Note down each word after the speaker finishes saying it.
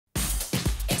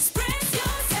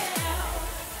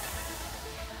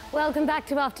Welcome back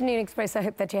to Afternoon Express. I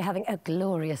hope that you're having a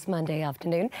glorious Monday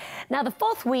afternoon. Now, the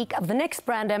fourth week of the next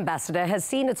brand ambassador has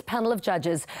seen its panel of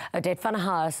judges, Odette van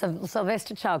Haar,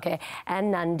 Sylvester Chauke and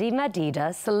Nandi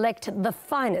Madida, select the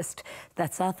finest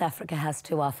that South Africa has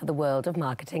to offer the world of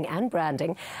marketing and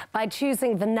branding by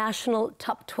choosing the national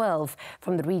top 12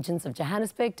 from the regions of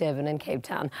Johannesburg, Durban and Cape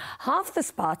Town. Half the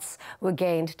spots were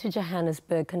gained to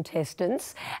Johannesburg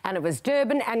contestants, and it was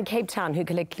Durban and Cape Town who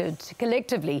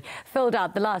collectively filled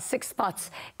out the last 6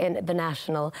 spots in the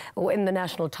national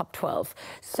top 12.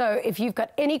 So if you've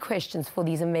got any questions for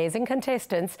these amazing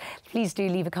contestants, please do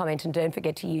leave a comment and don't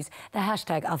forget to use the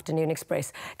hashtag Afternoon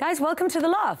Express. Guys, welcome to the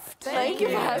loft. Thank you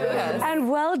for having us. And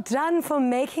well done for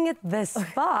making it this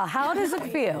far. How does it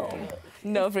feel?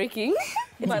 Nerve-wracking.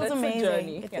 It feels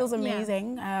amazing. It feels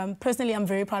amazing. Personally, I'm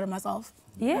very proud of myself.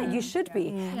 Yeah, you should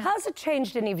be. How's it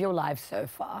changed any of your lives so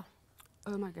far?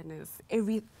 Oh my goodness.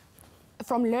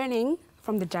 From learning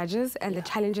from the judges and the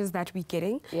challenges that we're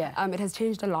getting, it has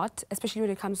changed a lot, especially when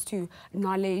it comes to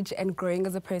knowledge and growing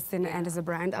as a person and as a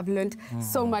brand. I've learned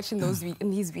so much in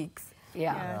these weeks.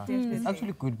 Yeah. It's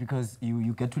actually good because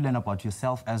you get to learn about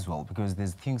yourself as well, because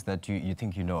there's things that you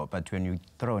think you know, but when you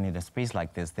throw in a space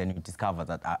like this, then you discover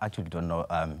that I actually don't know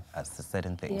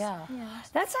certain things. Yeah.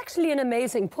 That's actually an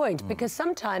amazing point, because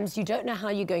sometimes you don't know how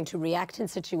you're going to react in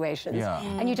situations,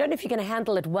 and you don't know if you're going to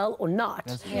handle it well or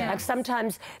not. Like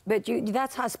sometimes, but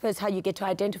that's, I suppose, how you get to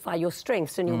identify your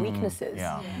strengths and your weaknesses.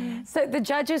 So the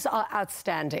judges are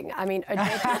outstanding. I mean, I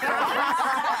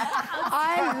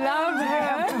love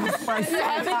her.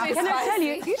 Can I tell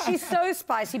you, she's so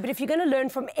spicy, but if you're going to learn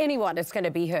from anyone, it's going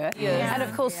to be her. And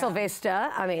of course,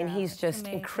 Sylvester, I mean, he's just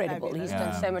incredible. He's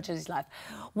done so much in his life.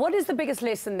 What is the biggest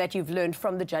lesson that you've learned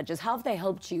from the judges? How have they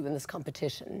helped you in this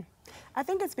competition? I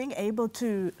think it's being able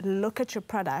to look at your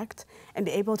product and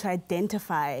be able to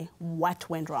identify what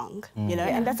went wrong, you know,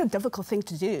 and that's a difficult thing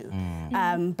to do.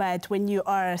 But when you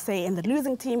are, say, in the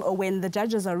losing team, or when the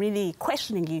judges are really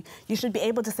questioning you, you should be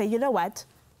able to say, you know what?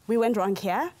 We went wrong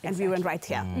here, and we went right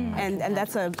here. And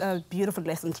that's a beautiful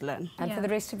lesson to learn. And for the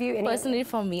rest of you? Personally,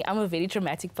 for me, I'm a very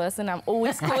dramatic person. I'm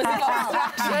always causing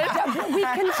obstruction. We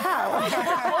can tell.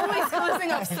 Always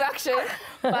causing obstruction.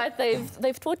 But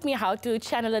they've taught me how to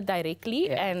channel it directly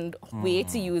and where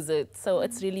to use it. So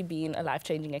it's really been a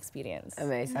life-changing experience.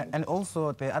 Amazing. And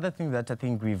also, the other thing that I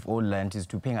think we've all learned is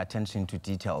to paying attention to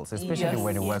details, especially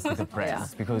when you work with the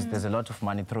brands, because there's a lot of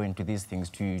money thrown into these things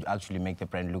to actually make the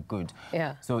brand look good.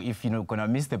 So if you're going to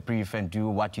miss the brief and do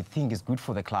what you think is good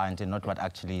for the client and not what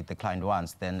actually the client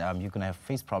wants, then you're going to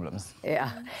face problems.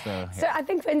 So I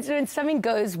think when something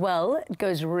goes well, it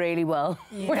goes really well.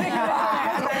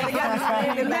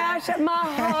 Nash, my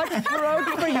heart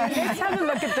broke for you. Let's have a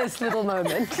look at this little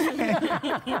moment.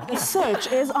 The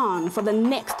search is on for the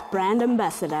next brand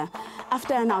ambassador.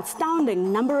 After an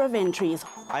outstanding number of entries,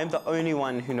 I'm the only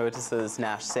one who notices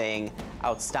Nash saying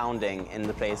outstanding in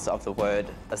the place of the word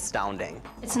astounding.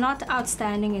 It's not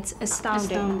outstanding, it's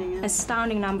astounding.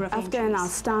 Astounding number of entries. After an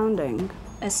outstanding.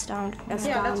 Astounding.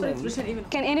 Yeah, that's what it's written even.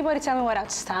 Can anybody tell me what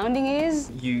outstanding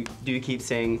is? You do keep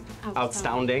saying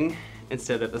outstanding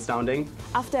instead of astounding.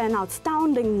 After an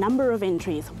outstanding number of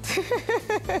entries.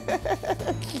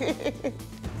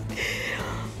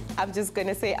 I'm just going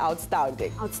to say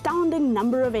outstanding. Outstanding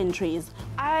number of entries.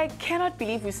 I cannot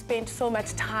believe we spent so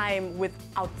much time with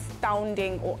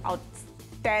outstanding or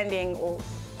outstanding, or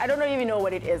I don't even know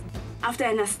what it is. After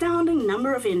an astounding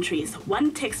number of entries,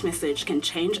 one text message can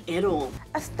change it all.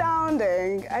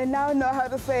 Astounding. I now know how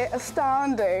to say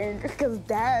astounding because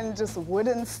Dan just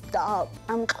wouldn't stop.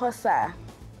 I'm Xhosa.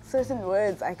 Certain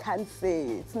words I can't say.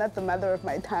 It's not the mother of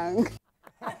my tongue.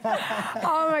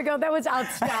 Oh my God, that was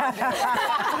outstanding.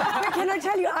 But can I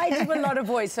tell you, I do a lot of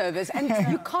voiceovers, and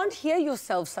you can't hear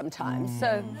yourself sometimes.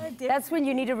 So that's when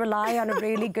you need to rely on a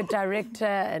really good director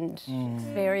and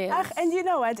experience. And you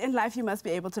know what? In life, you must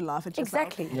be able to laugh at yourself.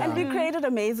 Exactly. And we created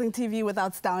amazing TV with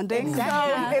outstanding.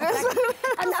 Exactly.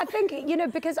 And I think, you know,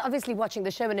 because obviously watching the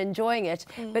show and enjoying it,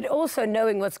 but also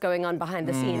knowing what's going on behind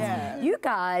the scenes, you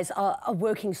guys are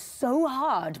working so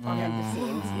hard behind the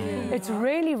scenes. It's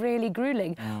really, really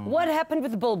grueling. What happened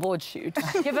with the billboard shoot?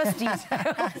 Give us details.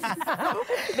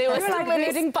 There were so many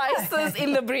spices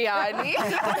in the biryani.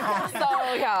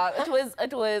 So yeah,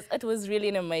 it was really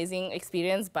an amazing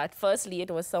experience. But firstly,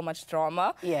 it was so much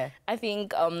drama. I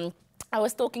think I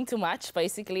was talking too much,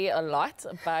 basically a lot,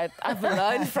 but I've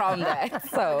learned from that.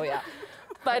 So yeah,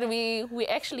 but we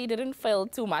actually didn't fail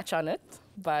too much on it.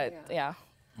 But yeah.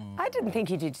 I didn't think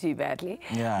you did too badly.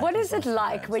 Yeah, what is it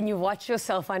like when you watch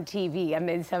yourself on TV? I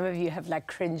mean, some of you have like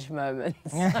cringe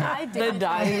moments. I definitely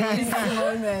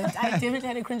I definitely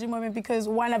had a cringy moment because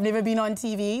one, I've never been on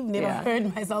TV, never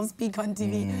heard myself speak on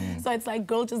TV. So it's like,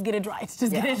 girl, just get it right.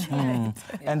 Just get it right.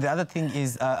 And the other thing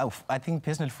is, I think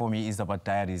personally for me is about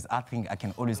diaries. I think I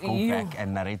can always go back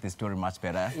and narrate the story much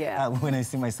better. When I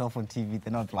see myself on TV,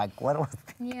 they're not like, what was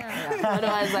What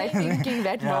was I thinking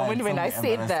that moment when I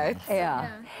said that?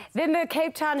 Then the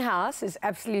Cape Town house is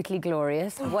absolutely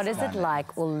glorious. What is it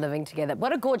like all living together?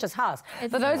 What a gorgeous house.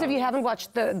 For those of you who haven't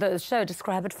watched the show,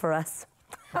 describe it for us.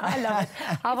 I love it.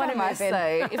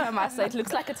 If I must say, it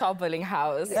looks like a top-billing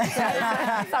house.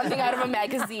 Something out of a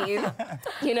magazine.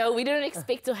 You know, we didn't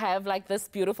expect to have like this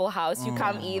beautiful house. You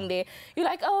come in there, you're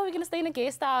like, oh, we're gonna stay in a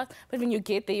guest house. But when you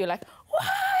get there, you're like, what?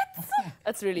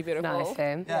 That's really beautiful. Nice,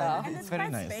 and it's very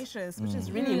quite spacious, which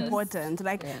is really important.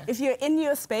 Like, if you're in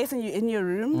your space and you're in your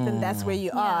room, then that's where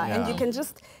you are. And you can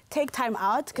just take time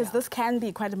out, because this can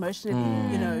be quite emotionally,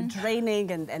 you know,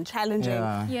 draining and challenging.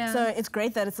 So it's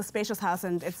great that it's a spacious house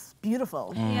and it's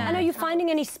beautiful. And are you finding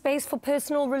any space for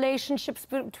personal relationships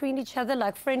between each other,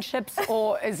 like friendships,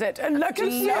 or is it? And look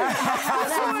at you! You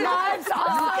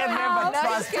can never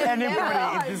trust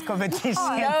anybody in this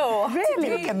competition. No, really?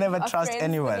 You can never trust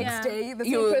anyone. The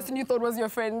same person you thought was your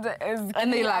friend is...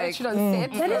 And they like...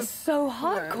 That is so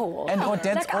hardcore. And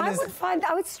Odette's like,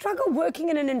 I would struggle working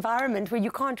in an environment where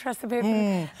you can't trust the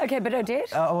person. Okay, but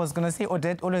Odette? I was going to say,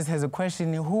 Odette always has a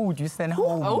question, who would you send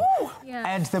home?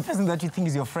 And the person that you think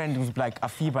is your friend was like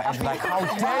Afiba, and like, how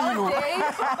dare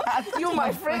you? You're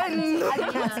my friend. I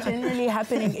think what's generally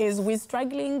happening is we're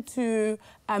struggling to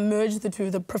merge the two,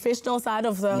 the professional side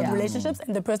of the relationships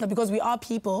and the personal, because we are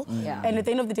people. And at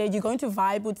the end of the day, you're going to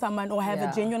vibe with someone or have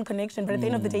a genuine connection, but at the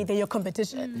end of the day, they're your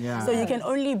competition. So you can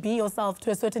only be yourself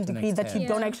to a certain degree that you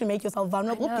don't actually make yourself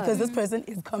vulnerable, because this person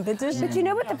is competition. But you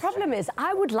know what the problem is?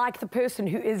 I would like the person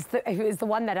who is the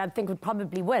one that I think would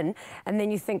probably win, and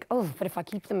then you think, oh, but if I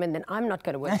keep them in, then I'm not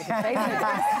going to work with the face.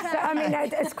 So, I mean,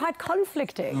 it's quite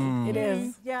conflicting. It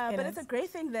is. Yeah, but it's a great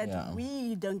thing that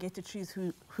we don't get to choose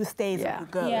who stays and who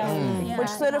goes.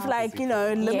 Which Which sort of like, you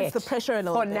know, limits the pressure a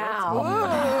little bit. For now.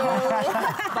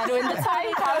 But when the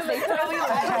time comes, they throw you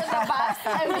under the bus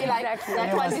and be like,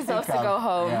 that one deserves to go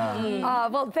home.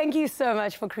 Well, thank you so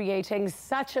much for creating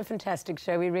such a fantastic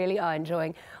show. We really are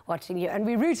enjoying watching you, and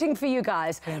we're rooting for you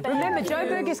guys. Remember,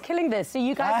 Joburg is killing this, so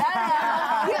you guys...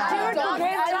 You're doing a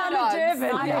great job in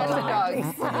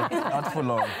Durban. Not for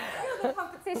long. The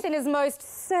competition is most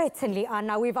certainly on.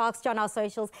 Now, we've asked you on our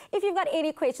socials if you've got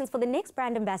any questions for the next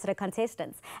brand ambassador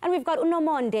contestants. And we've got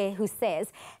Unomonde, who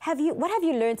says, what have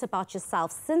you learned about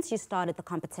yourself since you started the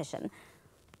competition?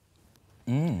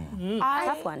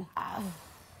 Tough one.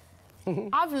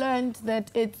 I've learned that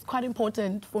it's quite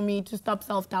important for me to stop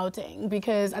self-doubting,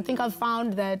 because I think I've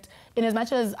found that in as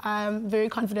much as I'm very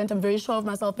confident, I'm very sure of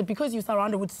myself, but because you're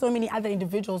surrounded with so many other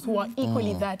individuals who are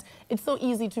equally that, it's so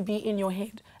easy to be in your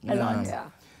head a lot.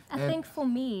 I think for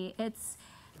me, it's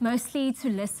mostly to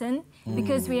listen,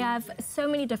 because we have so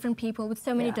many different people with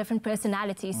so many different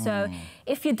personalities. So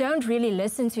if you don't really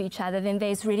listen to each other, then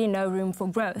there's really no room for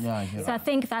growth. So I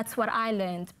think that's what I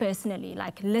learned personally,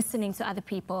 like listening to other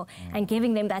people and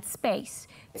giving them that space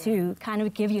to kind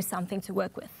of give you something to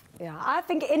work with. Yeah, I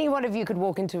think any one of you could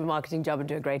walk into a marketing job and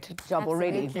do a great job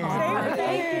already. Thank you.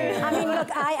 I mean,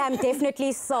 look, I am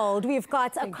definitely sold. We've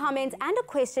got a comment and a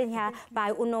question here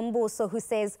by Unombuso, who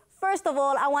says, first of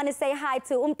all, I want to say hi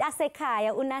to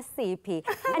Umtasekaya Unasipi.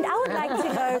 And I would like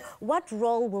to know, what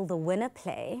role will the winner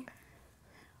play?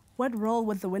 What role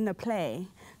would the winner play?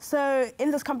 So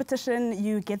in this competition,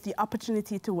 you get the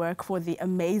opportunity to work for the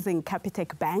amazing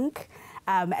Capitec Bank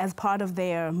as part of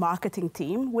their marketing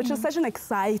team, which is such an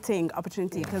exciting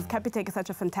opportunity, because Capitec is such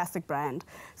a fantastic brand.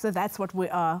 So that's what we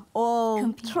are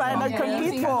all trying to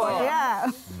compete for.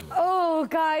 Oh,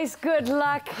 guys, good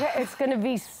luck. It's going to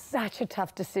be such a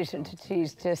tough decision to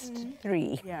choose just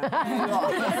 3.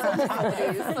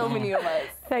 So many of us.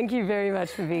 Thank you very much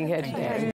for being here today.